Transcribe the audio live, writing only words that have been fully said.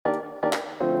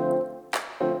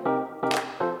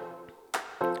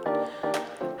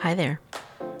Hi there.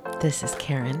 This is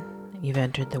Karen. You've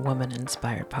entered the Woman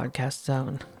Inspired Podcast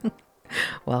Zone.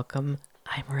 Welcome.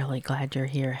 I'm really glad you're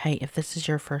here. Hey, if this is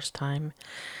your first time,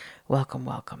 welcome,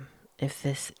 welcome. If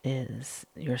this is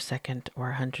your second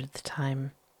or 100th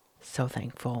time, so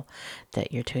thankful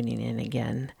that you're tuning in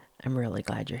again. I'm really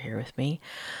glad you're here with me.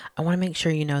 I want to make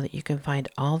sure you know that you can find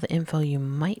all the info you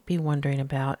might be wondering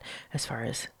about as far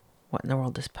as what in the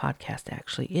world this podcast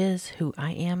actually is, who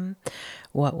I am,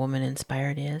 what Woman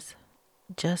Inspired is,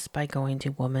 just by going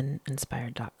to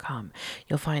womaninspired.com.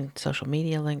 You'll find social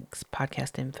media links,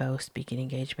 podcast info, speaking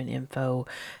engagement info,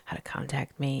 how to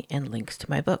contact me, and links to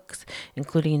my books,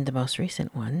 including the most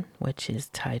recent one, which is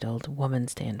titled Woman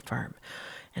Stand Firm.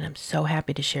 And I'm so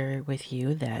happy to share with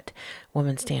you that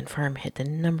Woman Stand Firm hit the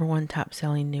 #1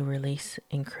 top-selling new release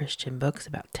in Christian books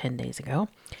about 10 days ago.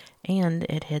 And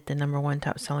it hit the #1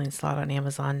 top-selling slot on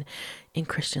Amazon in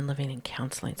Christian Living and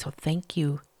Counseling. So thank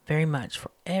you very much for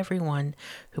everyone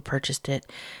who purchased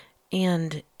it.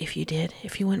 And if you did,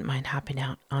 if you wouldn't mind hopping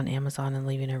out on Amazon and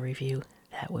leaving a review,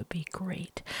 that would be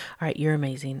great. All right, you're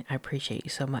amazing. I appreciate you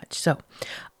so much. So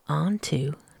on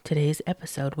to today's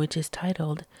episode, which is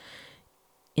titled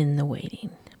In the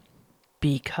Waiting.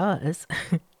 Because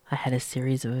I had a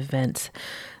series of events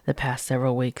the past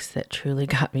several weeks that truly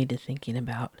got me to thinking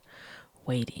about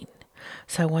waiting.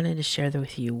 So I wanted to share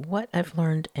with you what I've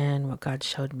learned and what God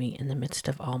showed me in the midst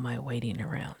of all my waiting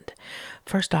around.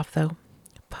 First off, though,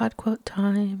 pod quote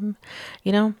time.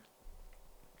 You know,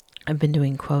 I've been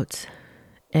doing quotes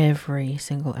every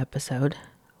single episode,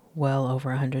 well over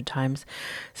 100 times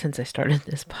since I started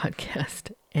this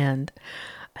podcast. And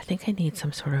I think I need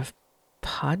some sort of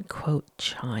pod quote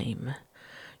chime.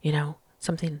 You know,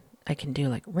 something I can do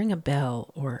like ring a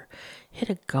bell or hit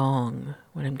a gong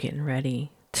when I'm getting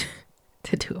ready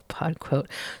to do a pod quote,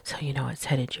 so you know it's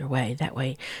headed your way. That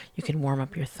way you can warm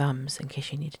up your thumbs in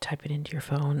case you need to type it into your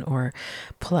phone or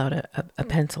pull out a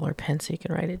pencil or pen so you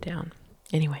can write it down.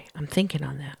 Anyway, I'm thinking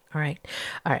on that. All right.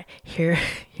 Here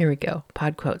we go.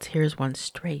 Pod quotes. Here's one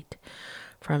straight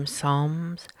from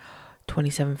Psalms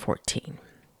 27:14.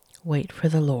 Wait for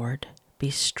the Lord.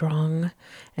 Be strong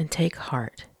and take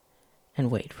heart and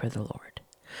wait for the Lord.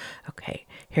 Okay,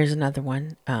 here's another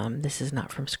one. This is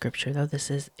not from scripture, though. This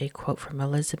is a quote from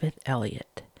Elizabeth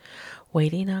Elliot.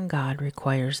 Waiting on God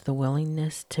requires the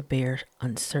willingness to bear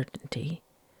uncertainty,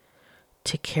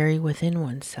 to carry within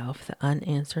oneself the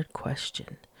unanswered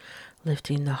question,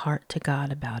 lifting the heart to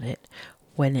God about it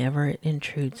whenever it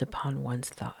intrudes upon one's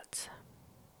thoughts.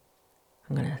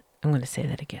 I'm gonna say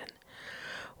that again.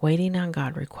 Waiting on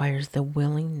God requires the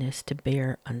willingness to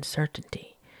bear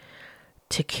uncertainty,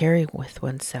 to carry with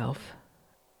oneself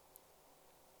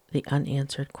the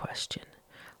unanswered question,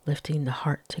 lifting the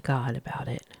heart to God about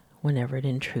it whenever it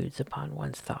intrudes upon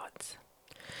one's thoughts.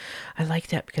 I like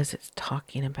that because it's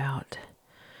talking about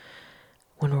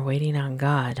when we're waiting on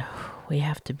God, we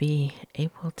have to be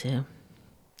able to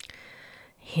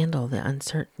handle the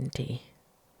uncertainty,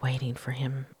 waiting for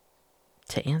Him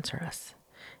to answer us,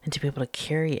 and to be able to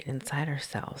carry it inside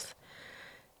ourselves,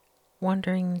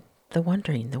 the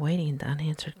waiting, the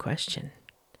unanswered question,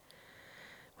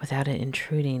 without it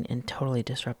intruding and totally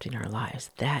disrupting our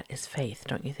lives. That is faith,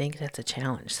 don't you think? That's a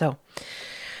challenge. So,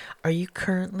 are you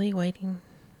currently waiting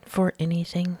for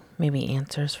anything? Maybe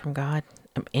answers from God?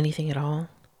 Anything at all?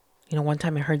 You know, one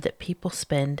time I heard that people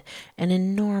spend an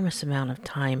enormous amount of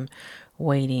time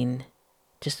waiting,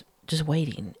 just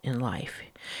waiting in life.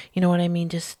 You know what I mean?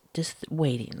 Just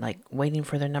waiting, like waiting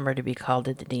for their number to be called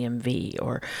at the DMV,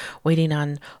 or waiting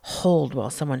on hold while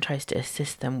someone tries to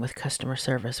assist them with customer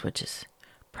service, which is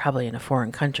probably in a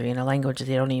foreign country in a language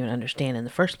they don't even understand in the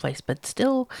first place, but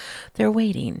still they're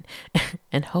waiting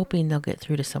and hoping they'll get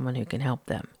through to someone who can help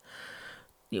them.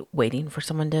 Waiting for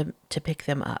someone to pick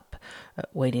them up,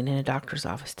 waiting in a doctor's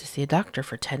office to see a doctor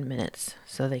for 10 minutes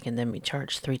so they can then be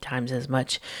charged 3 times as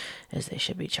much as they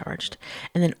should be charged.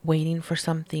 And then waiting for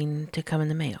something to come in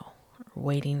the mail, or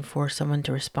waiting for someone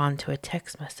to respond to a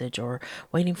text message, or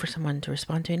waiting for someone to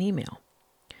respond to an email,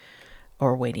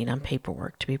 or waiting on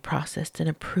paperwork to be processed and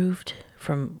approved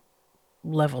from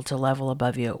level to level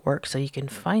above you at work so you can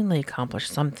finally accomplish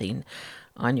something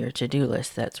on your to-do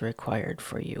list that's required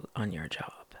for you on your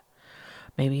job.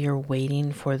 Maybe you're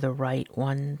waiting for the right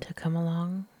one to come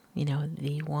along,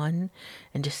 the one,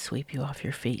 and just sweep you off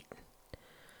your feet.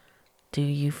 Do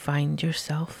you find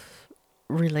yourself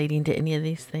relating to any of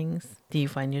these things? Do you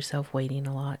find yourself waiting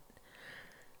a lot?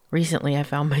 Recently, I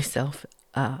found myself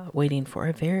waiting for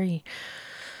a very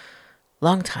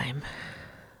long time,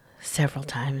 several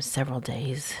times, several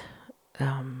days,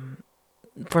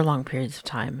 for long periods of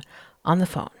time on the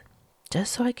phone.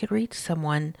 just so I could reach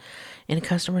someone in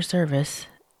customer service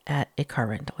at a car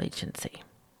rental agency.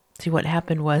 See, what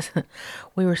happened was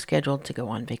we were scheduled to go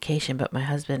on vacation, but my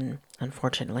husband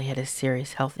unfortunately had a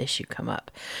serious health issue come up.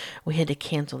 We had to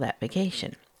cancel that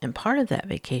vacation. And part of that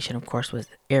vacation, of course, was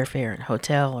airfare and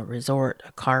hotel, a resort,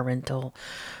 a car rental,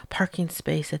 parking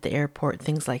space at the airport,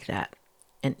 things like that.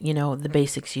 And, the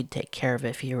basics you'd take care of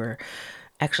if you were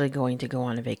actually going to go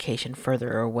on a vacation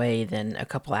further away than a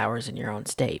couple hours in your own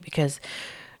state, because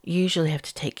you usually have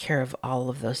to take care of all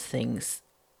of those things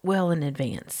well in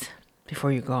advance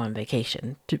before you go on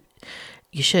vacation.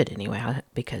 You should anyway,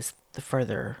 because the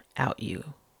further out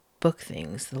you book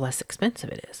things, the less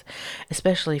expensive it is,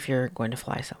 especially if you're going to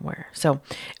fly somewhere. So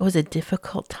it was a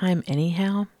difficult time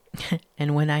anyhow.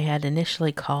 And when I had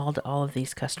initially called all of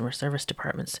these customer service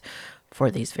departments for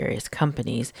these various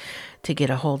companies to get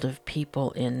a hold of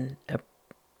people in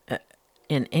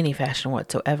any fashion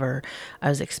whatsoever, I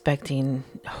was expecting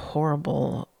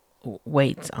horrible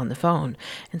waits on the phone.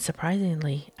 And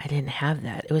surprisingly, I didn't have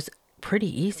that. It was pretty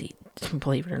easy,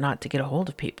 believe it or not, to get a hold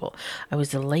of people. I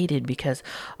was elated because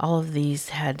all of these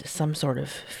had some sort of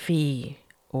fee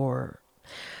or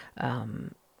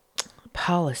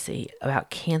policy about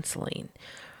canceling,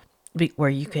 where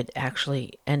you could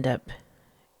actually end up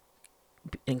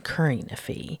incurring a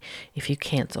fee if you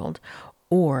canceled,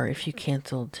 or if you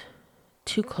canceled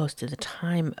too close to the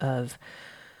time of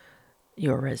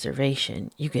your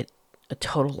reservation, you get a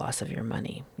total loss of your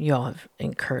money. You all have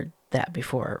incurred that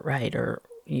before, right? Or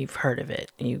you've heard of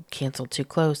it. You cancel too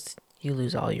close, you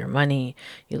lose all your money,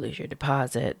 you lose your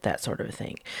deposit, that sort of a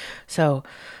thing. So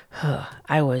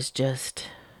I was just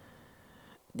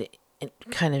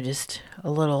kind of just a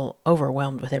little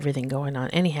overwhelmed with everything going on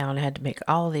anyhow, and I had to make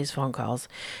all of these phone calls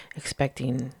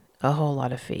expecting a whole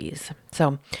lot of fees.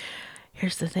 So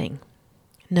here's the thing.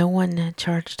 No one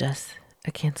charged us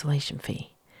a cancellation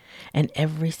fee. And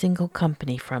every single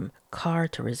company, from car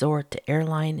to resort to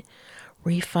airline,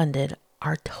 refunded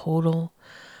our total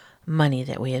money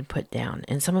that we had put down.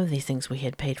 And some of these things we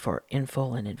had paid for in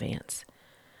full in advance.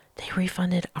 They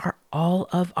refunded all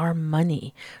of our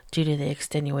money due to the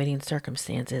extenuating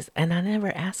circumstances, and I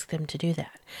never asked them to do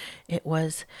that. It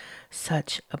was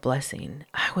such a blessing.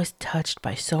 I was touched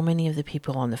by so many of the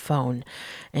people on the phone,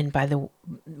 and by the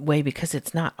way, because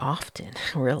it's not often,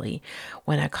 really,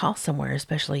 when I call somewhere,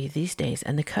 especially these days,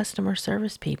 and the customer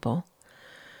service people,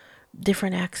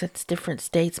 different accents, different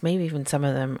states, maybe even some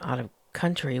of them out of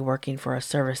country, working for a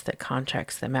service that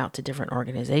contracts them out to different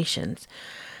organizations.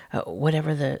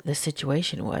 Whatever the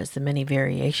situation was, the many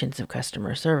variations of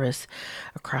customer service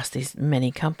across these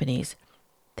many companies,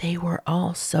 they were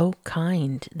all so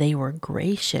kind. They were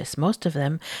gracious. Most of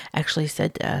them actually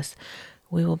said to us,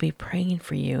 "We will be praying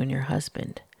for you and your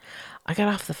husband." I got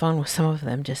off the phone with some of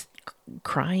them just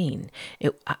crying.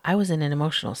 I was in an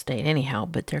emotional state anyhow,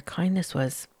 but their kindness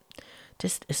was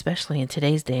just, especially in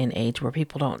today's day and age, where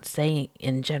people don't say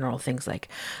in general things like,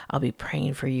 "I'll be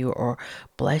praying for you," or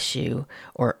 "bless you,"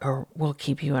 or "we'll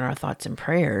keep you in our thoughts and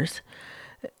prayers,"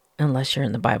 unless you're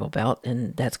in the Bible Belt,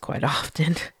 and that's quite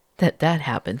often that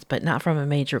happens, but not from a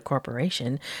major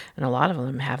corporation. And a lot of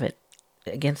them have it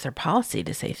against their policy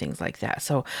to say things like that.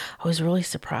 So I was really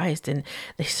surprised. And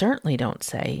they certainly don't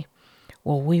say,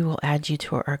 "Well, we will add you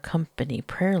to our company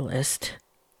prayer list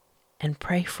and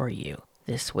pray for you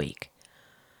this week."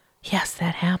 Yes,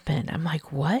 that happened. I'm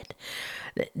like, what?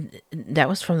 That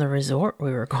was from the resort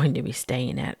we were going to be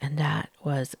staying at, and that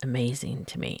was amazing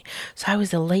to me. So I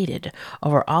was elated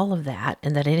over all of that,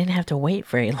 and that I didn't have to wait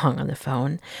very long on the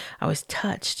phone. I was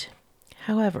touched.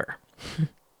 However,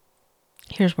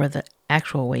 here's where the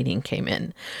actual waiting came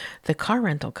in. The car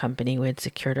rental company we had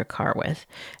secured a car with,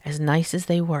 as nice as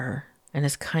they were and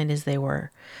as kind as they were,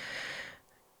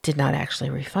 did not actually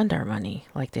refund our money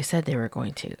like they said they were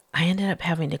going to. I ended up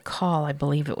having to call, I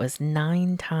believe it was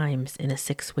 9 times in a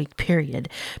 6-week period,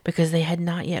 because they had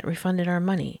not yet refunded our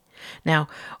money. Now,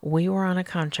 we were on a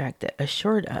contract that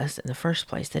assured us in the first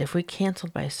place that if we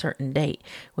canceled by a certain date,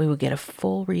 we would get a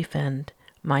full refund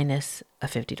minus a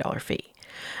 $50 fee.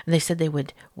 And they said they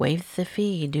would waive the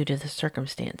fee due to the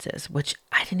circumstances, which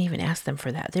I didn't even ask them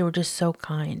for that. They were just so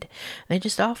kind. They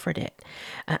just offered it.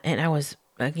 And I was,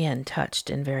 again, touched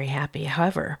and very happy.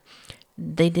 However,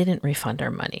 they didn't refund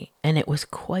our money, and it was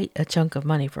quite a chunk of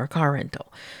money for a car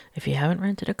rental. If you haven't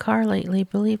rented a car lately,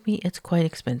 believe me, it's quite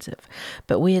expensive.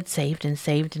 But we had saved,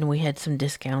 and we had some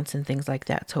discounts and things like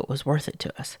that, so it was worth it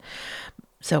to us.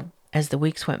 So as the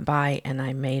weeks went by, and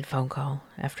I made phone call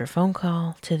after phone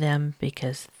call to them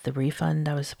because the refund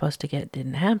I was supposed to get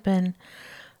didn't happen,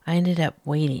 I ended up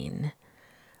waiting,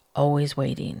 always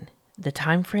waiting. The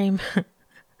time frame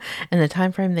And the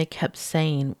time frame they kept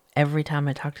saying every time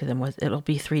I talked to them was, it'll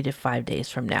be 3 to 5 days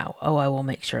from now. Oh, I will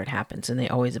make sure it happens. And they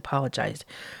always apologized,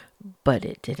 but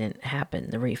it didn't happen.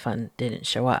 The refund didn't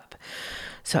show up.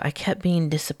 So I kept being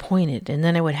disappointed. And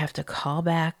then I would have to call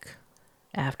back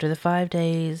after the 5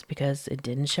 days because it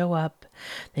didn't show up.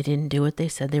 They didn't do what they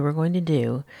said they were going to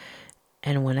do.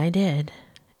 And when I did,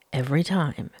 every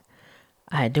time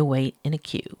I had to wait in a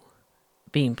queue,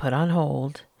 being put on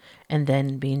hold, and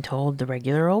then being told the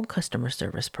regular old customer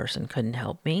service person couldn't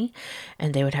help me,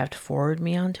 and they would have to forward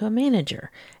me on to a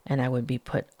manager, and I would be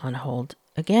put on hold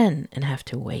again and have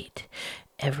to wait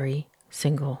every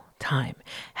single time,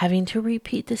 having to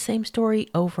repeat the same story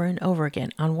over and over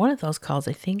again. On one of those calls,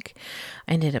 I think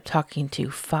I ended up talking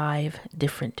to 5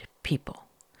 different people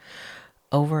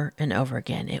over and over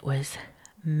again. It was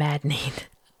maddening.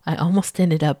 I almost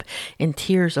ended up in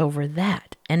tears over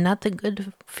that, and not the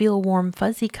good, feel warm,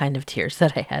 fuzzy kind of tears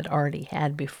that I had already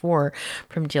had before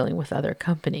from dealing with other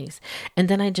companies. And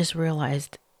then I just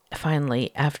realized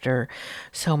finally, after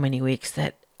so many weeks,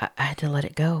 that I had to let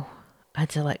it go. I had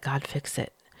to let God fix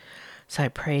it. So I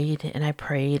prayed and I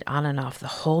prayed on and off the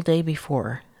whole day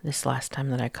before this last time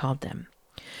that I called them.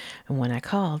 And when I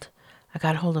called, I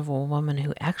got hold of a woman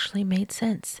who actually made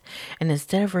sense. And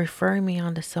instead of referring me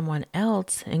on to someone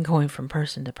else and going from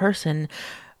person to person,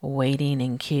 waiting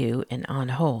in queue and on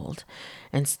hold,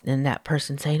 and that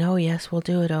person saying, oh yes, we'll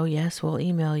do it. Oh yes, we'll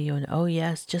email you. And oh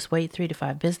yes, just wait 3 to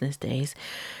 5 business days.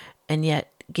 And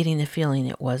yet getting the feeling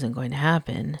it wasn't going to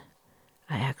happen,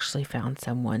 I actually found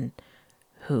someone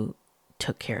who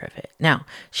took care of it. Now,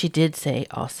 she did say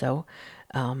also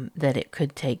that it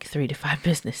could take 3 to 5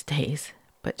 business days.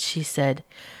 But she said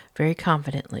very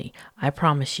confidently, I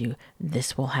promise you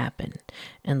this will happen.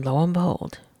 And lo and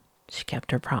behold, she kept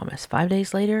her promise. 5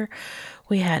 days later,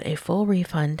 we had a full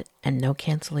refund and no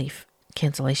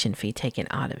cancellation fee taken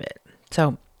out of it.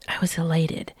 So I was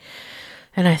elated.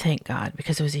 And I thank God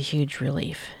because it was a huge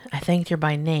relief. I thanked her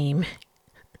by name,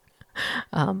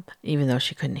 even though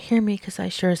she couldn't hear me, because I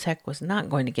sure as heck was not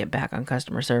going to get back on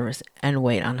customer service and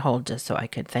wait on hold just so I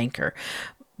could thank her.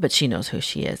 But she knows who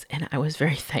she is, and I was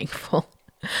very thankful.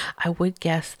 I would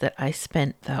guess that I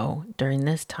spent, though, during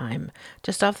this time,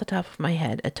 just off the top of my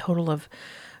head, a total of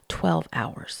 12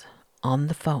 hours on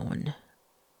the phone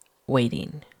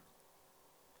waiting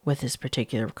with this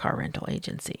particular car rental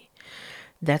agency.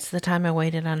 That's the time I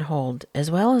waited on hold,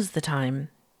 as well as the time,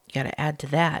 you got to add to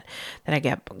that I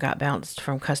got bounced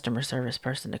from customer service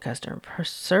person to customer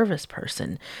service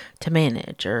person to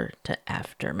manager to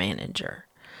after manager.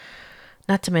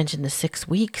 Not to mention the 6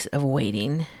 weeks of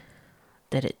waiting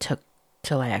that it took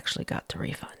till I actually got the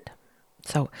refund.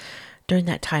 So during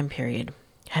that time period,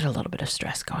 I had a little bit of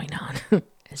stress going on,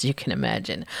 as you can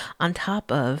imagine. On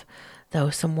top of,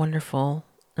 though, some wonderful,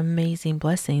 amazing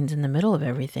blessings in the middle of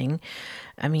everything.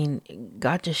 I mean,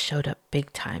 God just showed up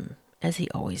big time, as he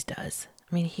always does.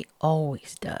 I mean, he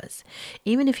always does.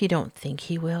 Even if you don't think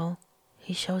he will,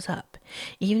 he shows up.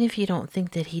 Even if you don't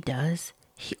think that he does,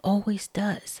 he always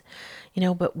does.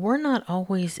 But we're not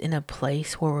always in a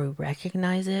place where we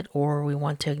recognize it or we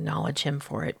want to acknowledge him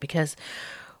for it because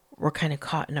we're kind of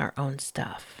caught in our own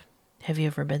stuff. Have you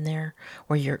ever been there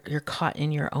where you're caught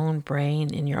in your own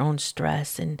brain, in your own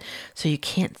stress, and so you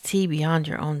can't see beyond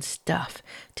your own stuff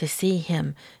to see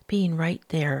him being right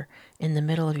there in the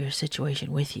middle of your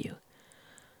situation with you?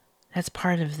 That's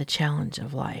part of the challenge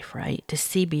of life, right? To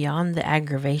see beyond the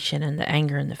aggravation and the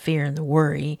anger and the fear and the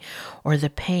worry or the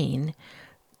pain,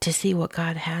 to see what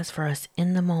God has for us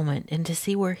in the moment and to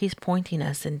see where he's pointing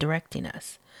us and directing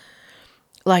us.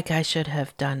 Like I should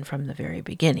have done from the very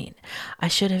beginning. I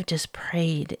should have just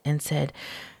prayed and said,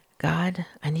 God,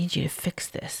 I need you to fix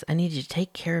this. I need you to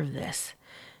take care of this.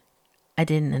 I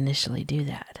didn't initially do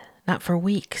that. Not for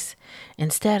weeks.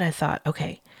 Instead, I thought,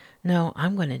 okay, no,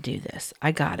 I'm going to do this.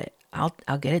 I got it.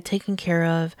 I'll get it taken care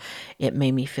of. It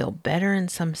made me feel better in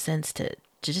some sense to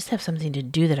just have something to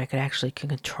do that I could actually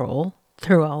control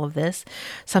through all of this.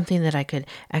 Something that I could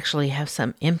actually have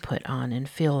some input on and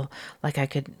feel like I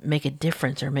could make a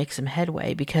difference or make some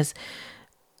headway. Because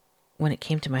when it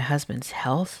came to my husband's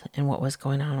health and what was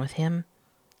going on with him,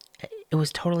 it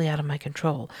was totally out of my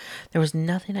control. There was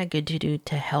nothing I could do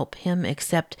to help him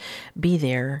except be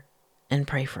there and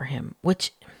pray for him,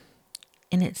 which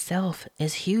in itself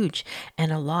is huge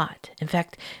and a lot. In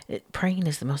fact, praying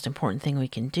is the most important thing we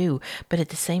can do. But at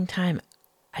the same time,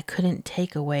 I couldn't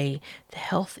take away the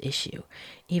health issue,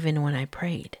 even when I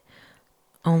prayed.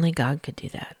 Only God could do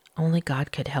that. Only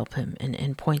God could help him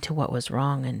and point to what was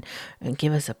wrong and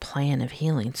give us a plan of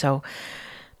healing. So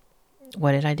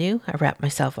what did I do? I wrapped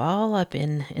myself all up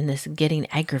in this getting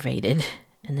aggravated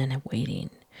and then waiting.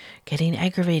 getting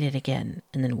aggravated again,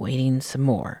 and then waiting some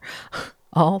more.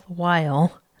 All the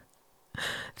while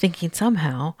thinking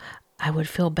somehow I would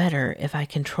feel better if I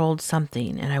controlled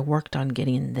something and I worked on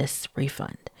getting this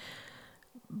refund.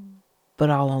 But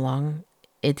all along,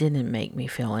 it didn't make me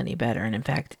feel any better. And in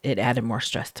fact, it added more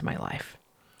stress to my life.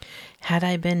 Had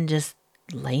I been just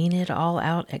laying it all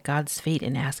out at God's feet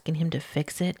and asking Him to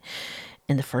fix it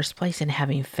in the first place and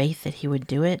having faith that He would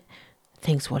do it,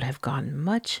 things would have gone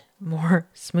much more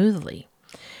smoothly.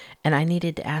 And I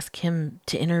needed to ask Him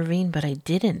to intervene, but I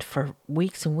didn't for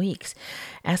weeks and weeks.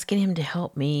 Asking Him to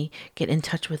help me get in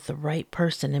touch with the right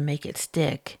person and make it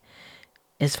stick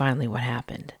is finally what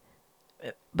happened.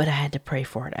 But I had to pray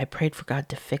for it. I prayed for God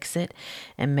to fix it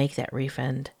and make that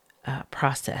refund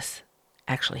process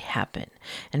actually happen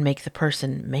and make the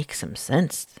person make some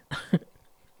sense.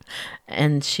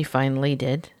 And she finally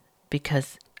did,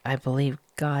 because I believe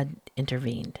God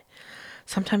intervened.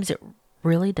 Sometimes it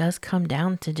really does come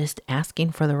down to just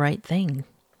asking for the right thing.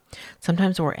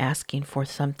 Sometimes we're asking for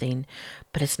something,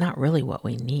 but it's not really what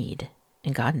we need.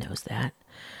 And God knows that.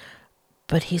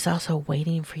 But He's also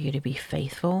waiting for you to be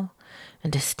faithful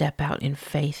and to step out in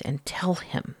faith and tell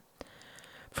Him.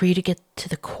 For you to get to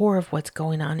the core of what's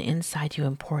going on inside you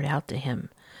and pour it out to Him.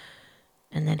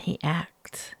 And then He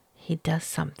acts. He does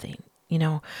something. You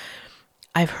know,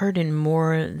 I've heard in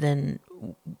more than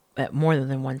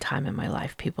one time in my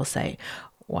life, people say,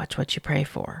 watch what you pray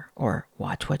for, or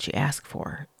watch what you ask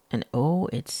for. And oh,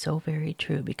 it's so very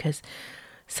true, because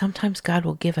sometimes God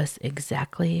will give us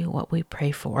exactly what we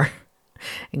pray for,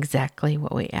 exactly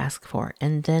what we ask for.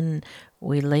 And then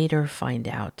we later find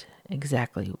out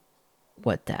exactly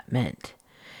what that meant.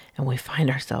 And we find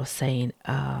ourselves saying,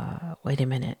 wait a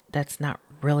minute, that's not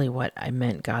really what I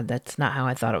meant, God. That's not how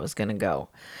I thought it was going to go.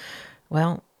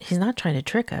 Well, He's not trying to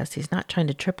trick us. He's not trying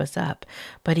to trip us up,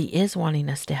 but He is wanting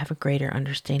us to have a greater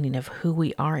understanding of who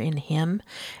we are in Him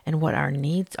and what our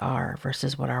needs are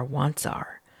versus what our wants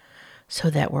are, so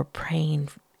that we're praying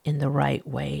in the right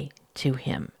way to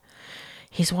Him.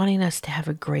 He's wanting us to have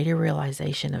a greater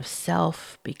realization of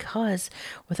self, because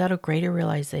without a greater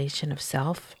realization of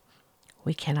self,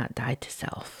 we cannot die to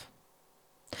self.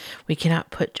 We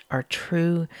cannot put our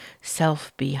true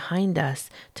self behind us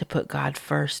to put God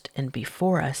first and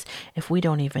before us if we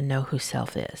don't even know who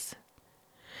self is.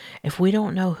 If we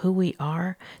don't know who we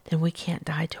are, then we can't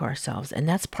die to ourselves. And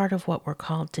that's part of what we're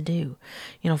called to do.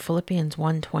 You know, Philippians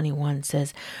 1:21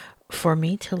 says, "For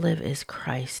me to live is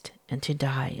Christ, and to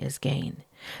die is gain."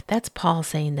 That's Paul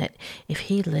saying that if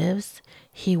he lives,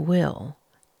 he will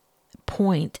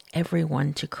point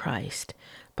everyone to Christ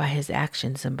by his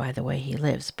actions and by the way he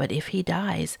lives. But if he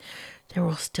dies, there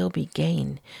will still be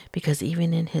gain, because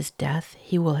even in his death,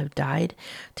 he will have died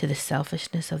to the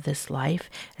selfishness of this life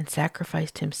and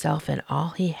sacrificed himself and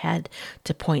all he had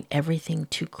to point everything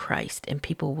to Christ. And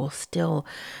people will still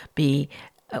be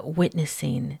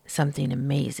witnessing something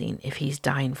amazing if he's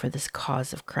dying for this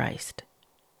cause of Christ.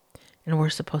 And we're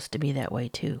supposed to be that way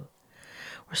too.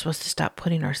 We're supposed to stop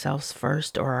putting ourselves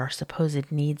first, or our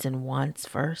supposed needs and wants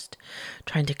first,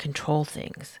 trying to control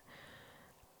things.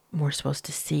 We're supposed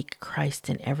to seek Christ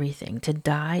in everything, to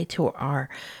die to our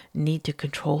need to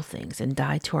control things and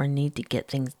die to our need to get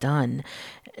things done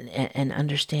and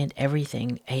understand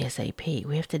everything ASAP.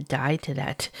 We have to die to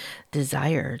that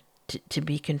desire to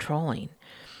be controlling.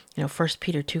 You know, 1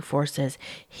 Peter 2:4 says,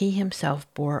 "He himself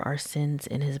bore our sins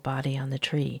in his body on the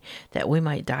tree, that we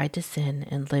might die to sin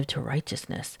and live to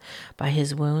righteousness. By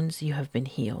his wounds you have been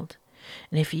healed."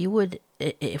 And if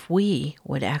we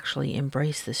would actually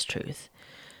embrace this truth,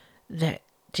 that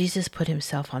Jesus put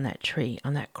himself on that tree,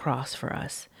 on that cross for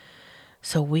us,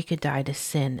 so we could die to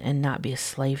sin and not be a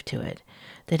slave to it,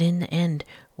 that in the end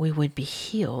we would be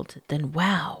healed, then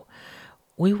wow,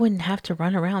 we wouldn't have to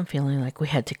run around feeling like we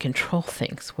had to control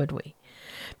things, would we?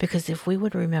 Because if we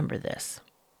would remember this,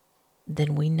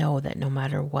 then we know that no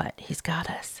matter what, he's got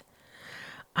us.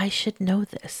 I should know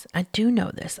this. I do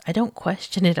know this. I don't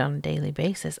question it on a daily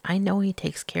basis. I know he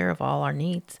takes care of all our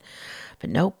needs. But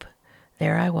nope,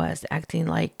 there I was acting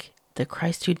like the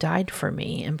Christ who died for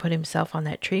me and put himself on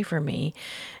that tree for me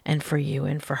and for you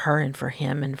and for her and for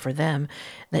him and for them,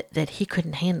 that he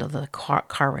couldn't handle the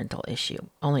car rental issue.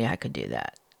 Only I could do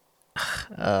that.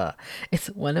 It's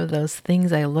one of those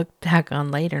things I look back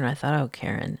on later and I thought, oh,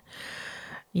 Karen,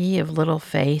 ye of little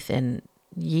faith, and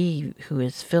ye who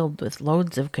is filled with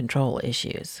loads of control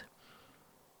issues.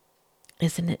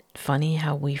 Isn't it funny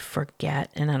how we forget,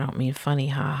 and I don't mean funny,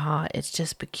 ha, it's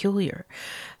just peculiar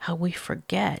how we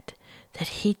forget that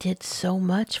he did so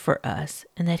much for us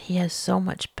and that he has so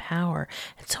much power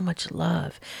and so much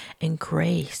love and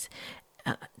grace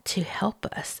to help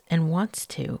us and wants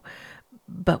to,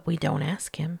 but we don't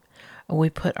ask him. We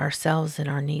put ourselves and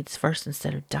our needs first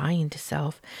instead of dying to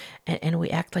self, and we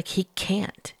act like he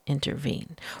can't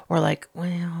intervene, or like,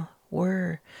 well,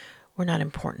 we're not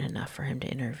important enough for him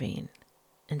to intervene.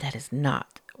 And that is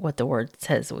not what the word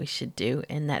says we should do,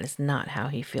 and that is not how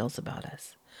he feels about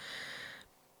us.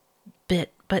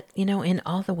 But in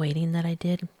all the waiting that I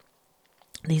did,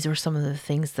 these were some of the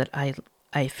things that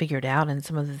I figured out, and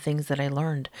some of the things that I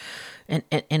learned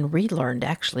and relearned,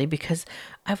 actually, because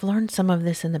I've learned some of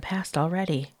this in the past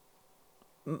already,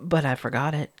 but I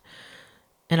forgot it.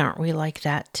 And aren't we like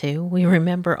that too? We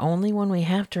remember only when we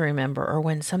have to remember, or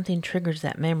when something triggers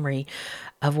that memory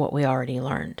of what we already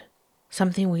learned.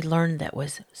 Something we learned that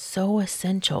was so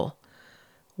essential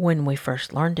when we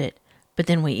first learned it, but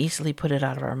then we easily put it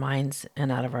out of our minds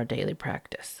and out of our daily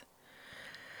practice.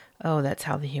 Oh, that's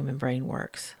how the human brain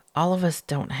works. All of us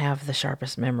don't have the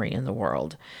sharpest memory in the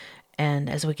world. And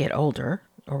as we get older,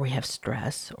 or we have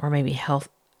stress, or maybe health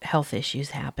issues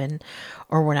happen,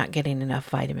 or we're not getting enough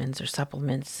vitamins or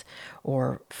supplements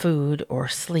or food or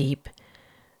sleep,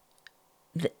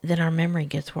 then our memory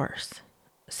gets worse.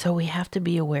 So we have to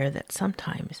be aware that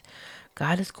sometimes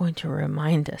God is going to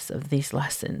remind us of these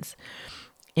lessons,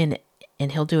 and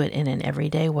he'll do it in an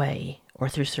everyday way, or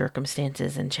through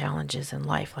circumstances and challenges in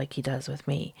life, like he does with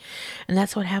me. And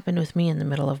that's what happened with me in the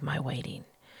middle of my waiting.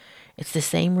 It's the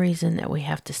same reason that we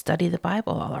have to study the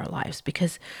Bible all our lives,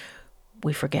 because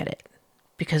we forget it,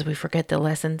 because we forget the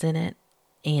lessons in it,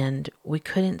 and we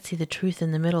couldn't see the truth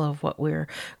in the middle of what we're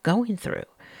going through.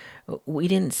 We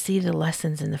didn't see the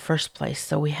lessons in the first place,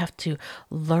 so we have to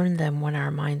learn them when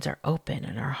our minds are open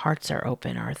and our hearts are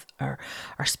open, our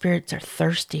spirits are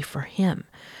thirsty for him,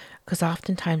 because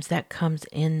oftentimes that comes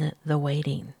in the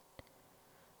waiting.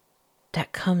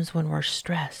 That comes when we're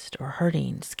stressed or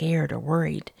hurting, scared or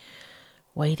worried,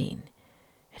 waiting.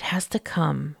 It has to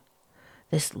come,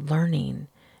 this learning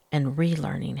and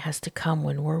relearning has to come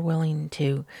when we're willing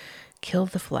to kill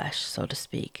the flesh, so to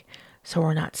speak, so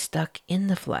we're not stuck in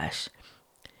the flesh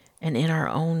and in our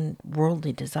own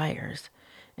worldly desires,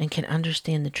 and can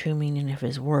understand the true meaning of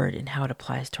his word and how it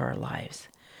applies to our lives,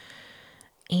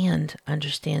 and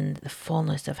understand the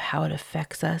fullness of how it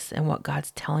affects us and what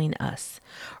God's telling us,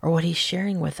 or what he's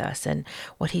sharing with us, and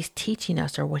what he's teaching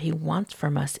us, or what he wants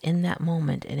from us in that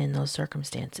moment and in those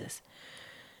circumstances.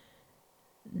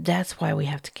 That's why we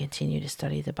have to continue to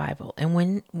study the Bible. And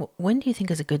when do you think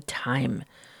is a good time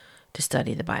to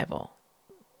study the Bible?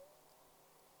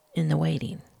 In the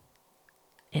waiting.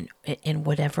 In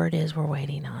whatever it is we're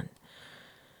waiting on.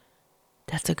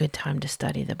 That's a good time to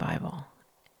study the Bible.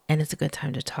 And it's a good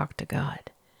time to talk to God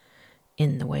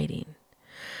in the waiting.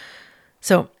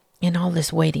 So in all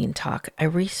this waiting talk, I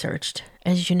researched,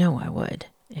 as you know I would,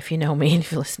 if you know me and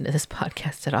if you listen to this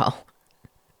podcast at all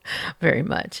very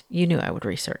much, you knew I would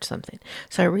research something.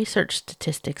 So I researched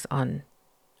statistics on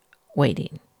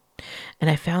waiting. And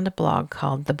I found a blog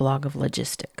called The Blog of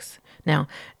Logistics. Now,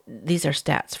 these are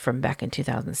stats from back in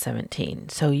 2017.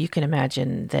 So you can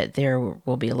imagine that there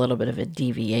will be a little bit of a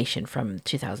deviation from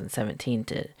 2017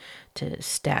 to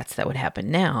stats that would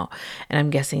happen now. And I'm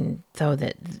guessing, though,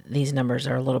 that these numbers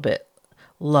are a little bit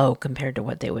low compared to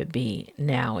what they would be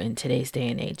now in today's day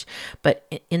and age.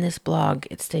 But in this blog,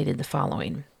 it stated the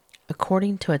following.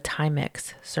 According to a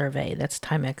Timex survey, that's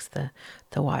Timex,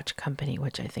 the watch company,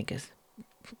 which I think is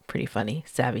pretty funny,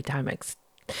 savvy Timex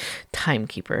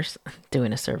timekeepers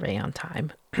doing a survey on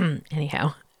time.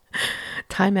 Anyhow,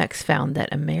 Timex found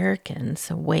that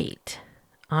Americans wait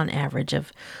on average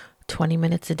of 20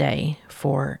 minutes a day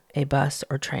for a bus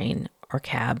or train or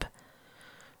cab,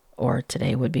 or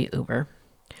today would be Uber.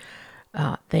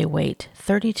 They wait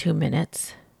 32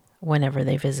 minutes whenever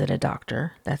they visit a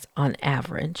doctor. That's on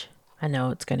average. I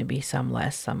know it's going to be some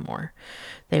less, some more.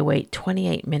 They wait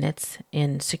 28 minutes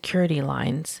in security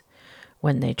lines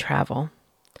when they travel.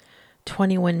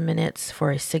 21 minutes for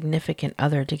a significant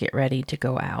other to get ready to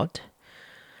go out.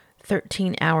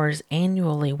 13 hours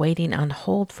annually waiting on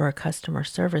hold for a customer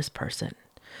service person.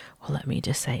 Well, let me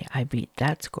just say, I beat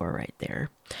that score right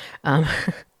there.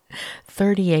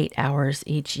 38 hours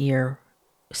each year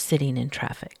sitting in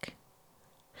traffic.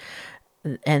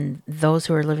 And those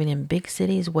who are living in big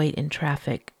cities wait in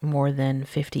traffic more than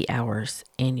 50 hours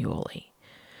annually.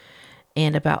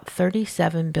 And about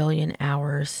 37 billion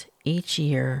hours each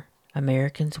year,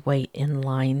 Americans wait in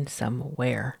line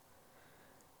somewhere.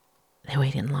 They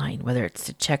wait in line, whether it's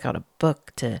to check out a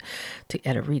book, to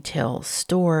at a retail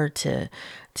store, to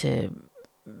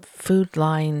food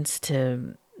lines,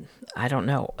 to, I don't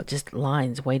know, just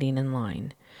lines, waiting in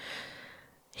line.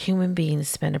 Human beings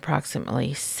spend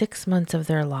approximately 6 months of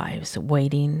their lives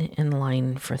waiting in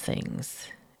line for things.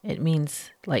 It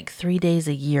means like 3 days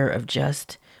a year of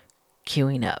just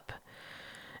queuing up.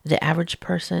 The average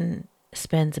person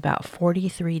spends about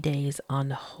 43 days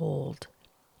on hold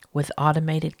with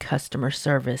automated customer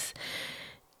service.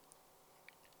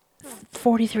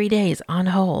 43 days on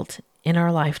hold in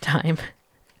our lifetime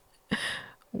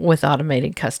with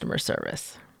automated customer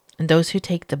service. And those who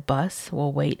take the bus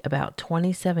will wait about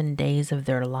 27 days of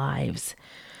their lives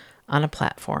on a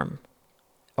platform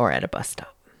or at a bus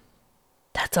stop.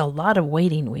 That's a lot of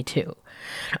waiting we do.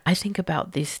 I think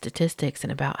about these statistics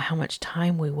and about how much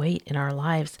time we wait in our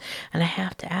lives, and I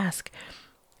have to ask,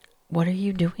 what are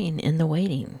you doing in the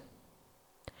waiting?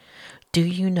 Do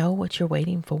you know what you're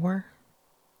waiting for?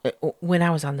 When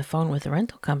I was on the phone with the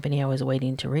rental company, I was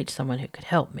waiting to reach someone who could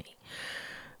help me.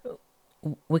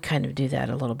 We kind of do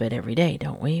that a little bit every day,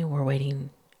 don't we? We're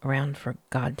waiting around for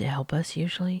God to help us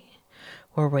usually.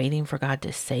 We're waiting for God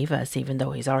to save us, even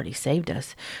though He's already saved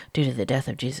us due to the death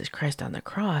of Jesus Christ on the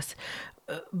cross.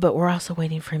 But we're also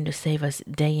waiting for Him to save us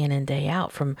day in and day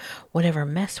out from whatever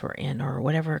mess we're in, or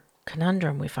whatever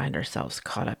conundrum we find ourselves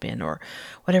caught up in, or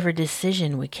whatever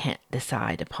decision we can't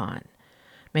decide upon.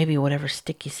 Maybe whatever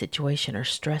sticky situation or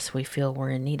stress we feel we're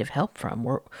in need of help from.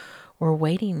 We're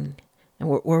waiting,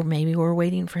 and maybe we're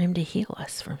waiting for Him to heal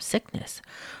us from sickness,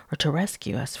 or to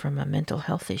rescue us from a mental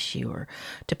health issue, or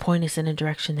to point us in a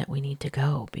direction that we need to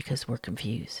go because we're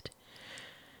confused.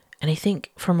 And I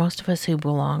think for most of us who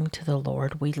belong to the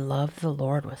Lord, we love the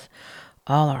Lord with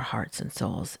all our hearts and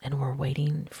souls, and we're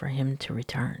waiting for Him to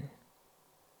return.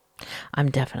 I'm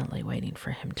definitely waiting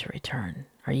for Him to return.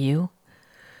 Are you?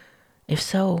 If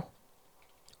so,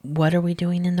 what are we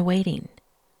doing in the waiting?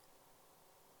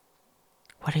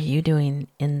 What are you doing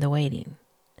in the waiting?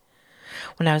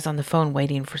 When I was on the phone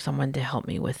waiting for someone to help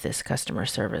me with this customer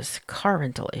service car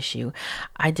rental issue,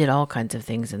 I did all kinds of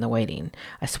things in the waiting.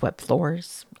 I swept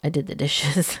floors. I did the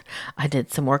dishes. I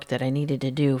did some work that I needed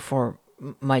to do for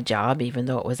my job, even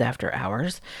though it was after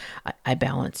hours. I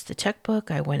balanced the checkbook.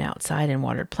 I went outside and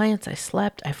watered plants. I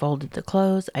slept. I folded the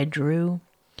clothes. I drew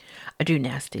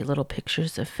nasty little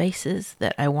pictures of faces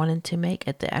that I wanted to make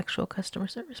at the actual customer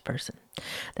service person.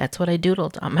 That's what I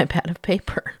doodled on my pad of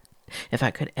paper. If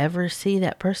I could ever see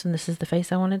that person, this is the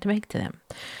face I wanted to make to them.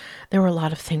 There were a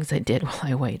lot of things I did while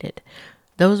I waited.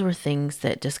 Those were things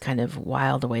that just kind of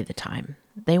whiled away the time.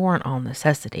 They weren't all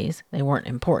necessities. They weren't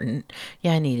important.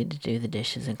 Yeah, I needed to do the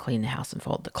dishes and clean the house and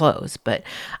fold the clothes, but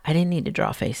I didn't need to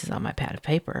draw faces on my pad of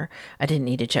paper. I didn't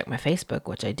need to check my Facebook,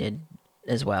 which I did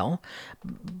as well.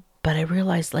 But I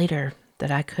realized later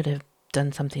that I could have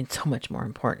done something so much more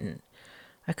important.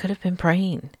 I could have been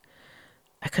praying.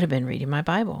 I could have been reading my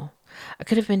Bible. I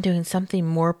could have been doing something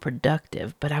more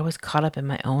productive, but I was caught up in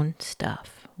my own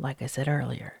stuff, like I said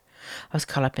earlier. I was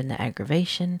caught up in the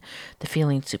aggravation, the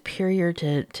feeling superior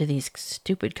to these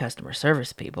stupid customer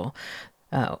service people.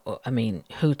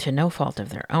 Who to no fault of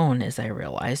their own, as I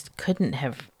realized, couldn't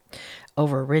have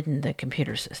overridden the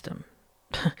computer system.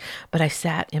 But I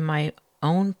sat in my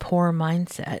own poor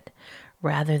mindset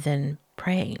rather than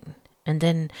praying. And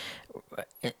then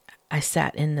I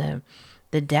sat in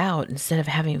the doubt instead of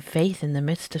having faith in the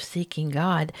midst of seeking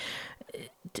God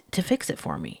to fix it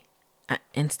for me.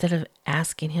 Instead of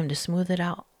asking Him to smooth it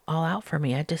all out for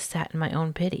me, I just sat in my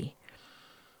own pity.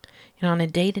 On a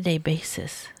day-to-day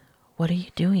basis, what are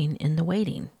you doing in the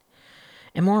waiting?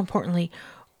 And more importantly,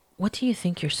 what do you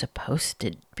think you're supposed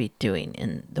to be doing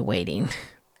in the waiting?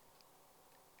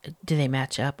 Do they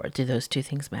match up, or do those two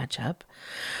things match up?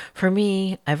 For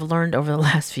me, I've learned over the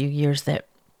last few years that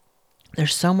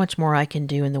there's so much more I can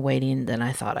do in the waiting than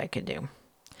I thought I could do.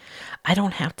 I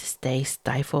don't have to stay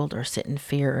stifled or sit in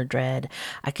fear or dread.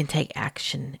 I can take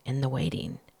action in the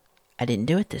waiting. I didn't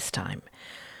do it this time.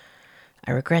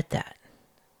 I regret that.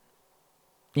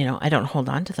 I don't hold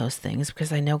on to those things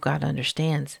because I know God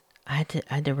understands. I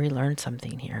had to relearn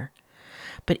something here.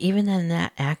 But even in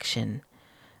that action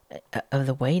of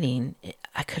the waiting,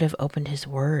 I could have opened His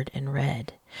Word and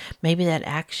read. Maybe that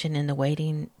action in the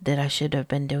waiting that I should have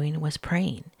been doing was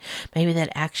praying. Maybe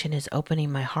that action is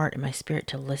opening my heart and my spirit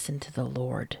to listen to the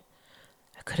Lord.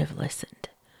 I could have listened.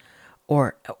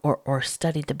 Or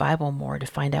studied the Bible more to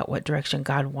find out what direction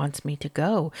God wants me to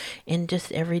go in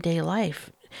just everyday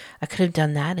life. I could have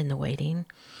done that in the waiting.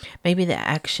 Maybe the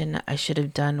action I should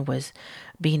have done was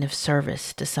being of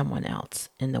service to someone else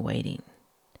in the waiting.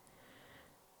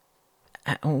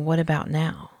 What about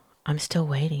now? I'm still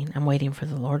waiting. I'm waiting for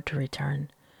the Lord to return.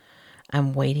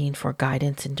 I'm waiting for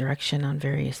guidance and direction on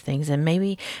various things. And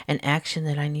maybe an action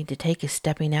that I need to take is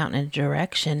stepping out in a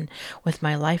direction with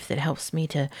my life that helps me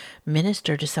to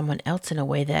minister to someone else in a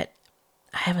way that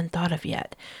I haven't thought of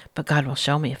yet. But God will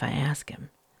show me if I ask Him.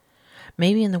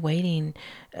 Maybe in the waiting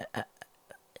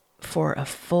for a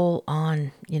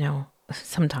full-on,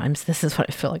 sometimes this is what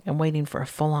I feel like. I'm waiting for a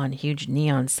full-on huge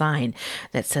neon sign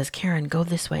that says, Karen, go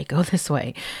this way, go this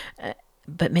way.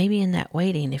 But maybe in that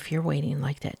waiting, if you're waiting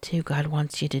like that too, God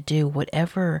wants you to do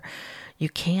whatever you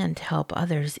can to help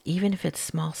others, even if it's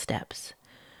small steps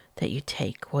that you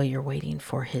take while you're waiting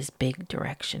for His big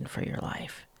direction for your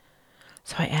life.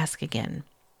 So I ask again,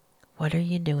 what are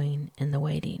you doing in the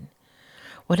waiting?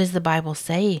 What does the Bible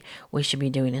say we should be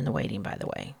doing in the waiting, by the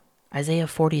way? Isaiah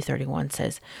 40:31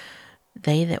 says,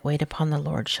 they that wait upon the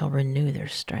Lord shall renew their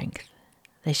strength.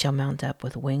 They shall mount up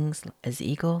with wings as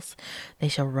eagles. They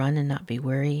shall run and not be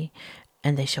weary,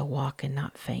 and they shall walk and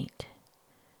not faint.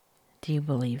 Do you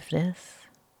believe this?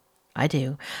 I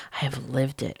do. I have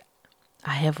lived it.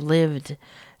 I have lived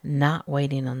not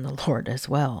waiting on the Lord as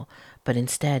well, but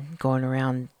instead going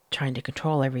around trying to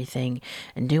control everything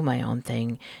and do my own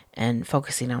thing and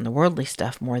focusing on the worldly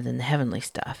stuff more than the heavenly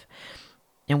stuff.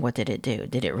 And what did it do?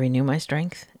 Did it renew my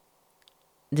strength?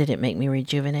 Did it make me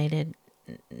rejuvenated?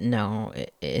 No,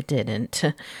 it didn't.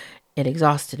 It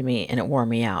exhausted me and it wore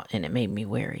me out and it made me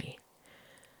weary.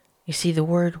 You see, the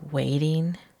word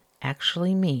waiting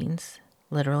actually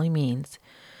literally means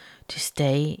to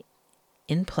stay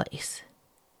in place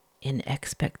in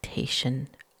expectation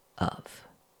of.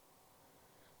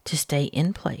 To stay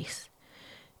in place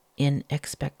in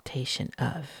expectation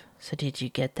of. So did you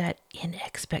get that? In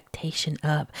expectation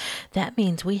of. That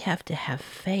means we have to have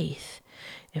faith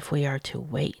if we are to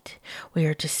wait. We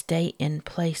are to stay in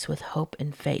place with hope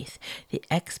and faith, the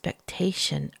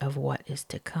expectation of what is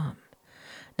to come.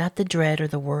 Not the dread or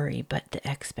the worry, but the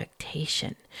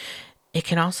expectation. It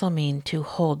can also mean to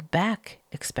hold back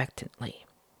expectantly,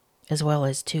 as well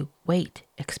as to wait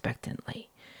expectantly.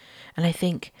 And I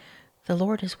think the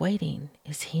Lord is waiting,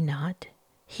 is He not?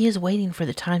 He is waiting for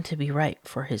the time to be right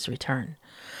for His return.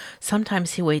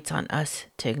 Sometimes He waits on us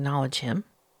to acknowledge Him,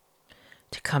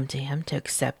 to come to Him, to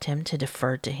accept Him, to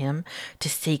defer to Him, to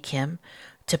seek Him,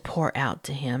 to pour out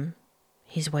to Him.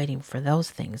 He's waiting for those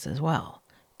things as well,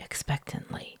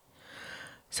 expectantly.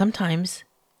 Sometimes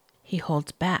He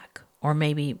holds back, or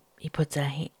maybe He puts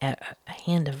a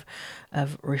hand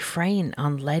of refrain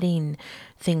on letting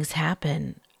things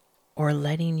happen or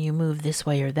letting you move this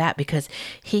way or that because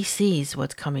He sees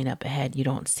what's coming up ahead. You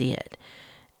don't see it.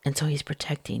 And so He's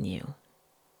protecting you.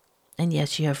 And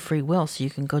yes, you have free will, so you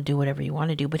can go do whatever you want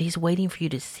to do, but He's waiting for you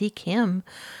to seek Him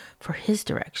for His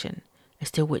direction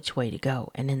as to which way to go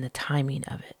and in the timing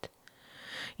of it.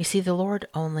 You see, the Lord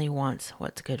only wants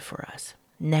what's good for us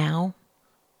now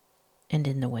and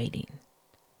in the waiting,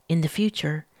 in the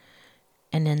future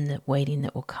and in the waiting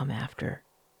that will come after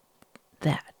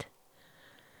that.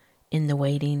 In the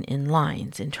waiting in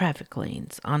lines, in traffic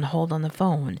lanes, on hold on the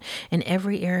phone, in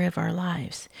every area of our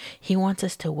lives. He wants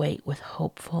us to wait with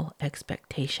hopeful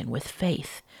expectation, with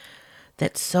faith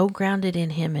that's so grounded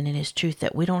in Him and in His truth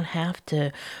that we don't have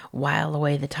to while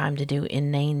away the time to do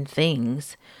inane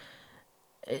things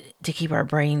to keep our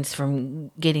brains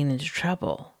from getting into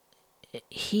trouble.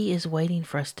 He is waiting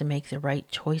for us to make the right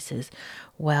choices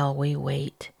while we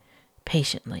wait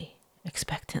patiently,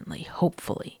 expectantly,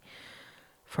 hopefully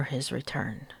for His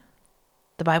return.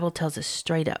 The Bible tells us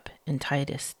straight up in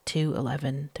Titus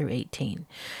 2:11-18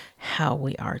 how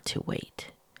we are to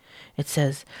wait. It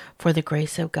says, "For the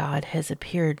grace of God has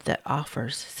appeared that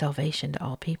offers salvation to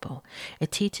all people.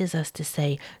 It teaches us to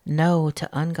say no to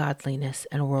ungodliness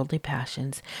and worldly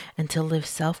passions and to live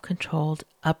self-controlled,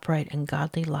 upright, and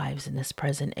godly lives in this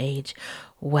present age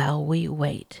while we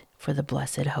wait for the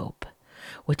blessed hope,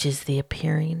 which is the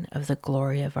appearing of the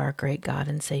glory of our great God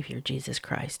and Savior, Jesus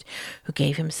Christ, who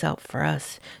gave Himself for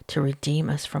us to redeem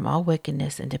us from all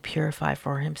wickedness and to purify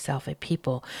for Himself a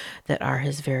people that are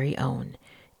His very own,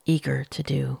 eager to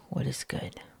do what is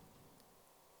good."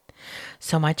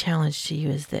 So my challenge to you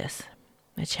is this.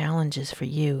 My challenge is for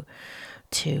you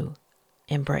to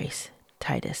embrace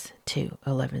Titus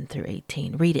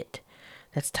 2:11-18. Read it.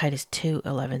 That's Titus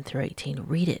 2:11-18.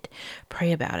 Read it.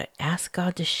 Pray about it. Ask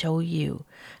God to show you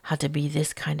how to be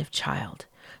this kind of child,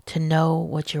 to know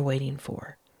what you're waiting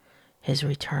for, His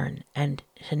return, and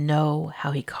to know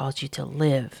how He calls you to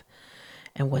live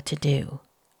and what to do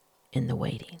in the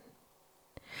waiting.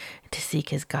 To seek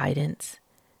His guidance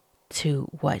to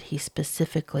what He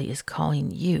specifically is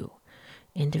calling you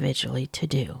individually to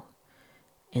do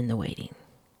in the waiting.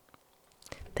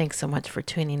 Thanks so much for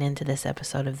tuning into this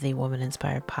episode of the Woman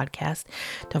Inspired Podcast.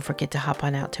 Don't forget to hop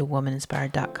on out to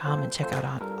womaninspired.com and check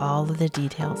out all of the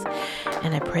details.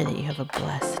 And I pray that you have a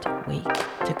blessed week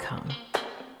to come.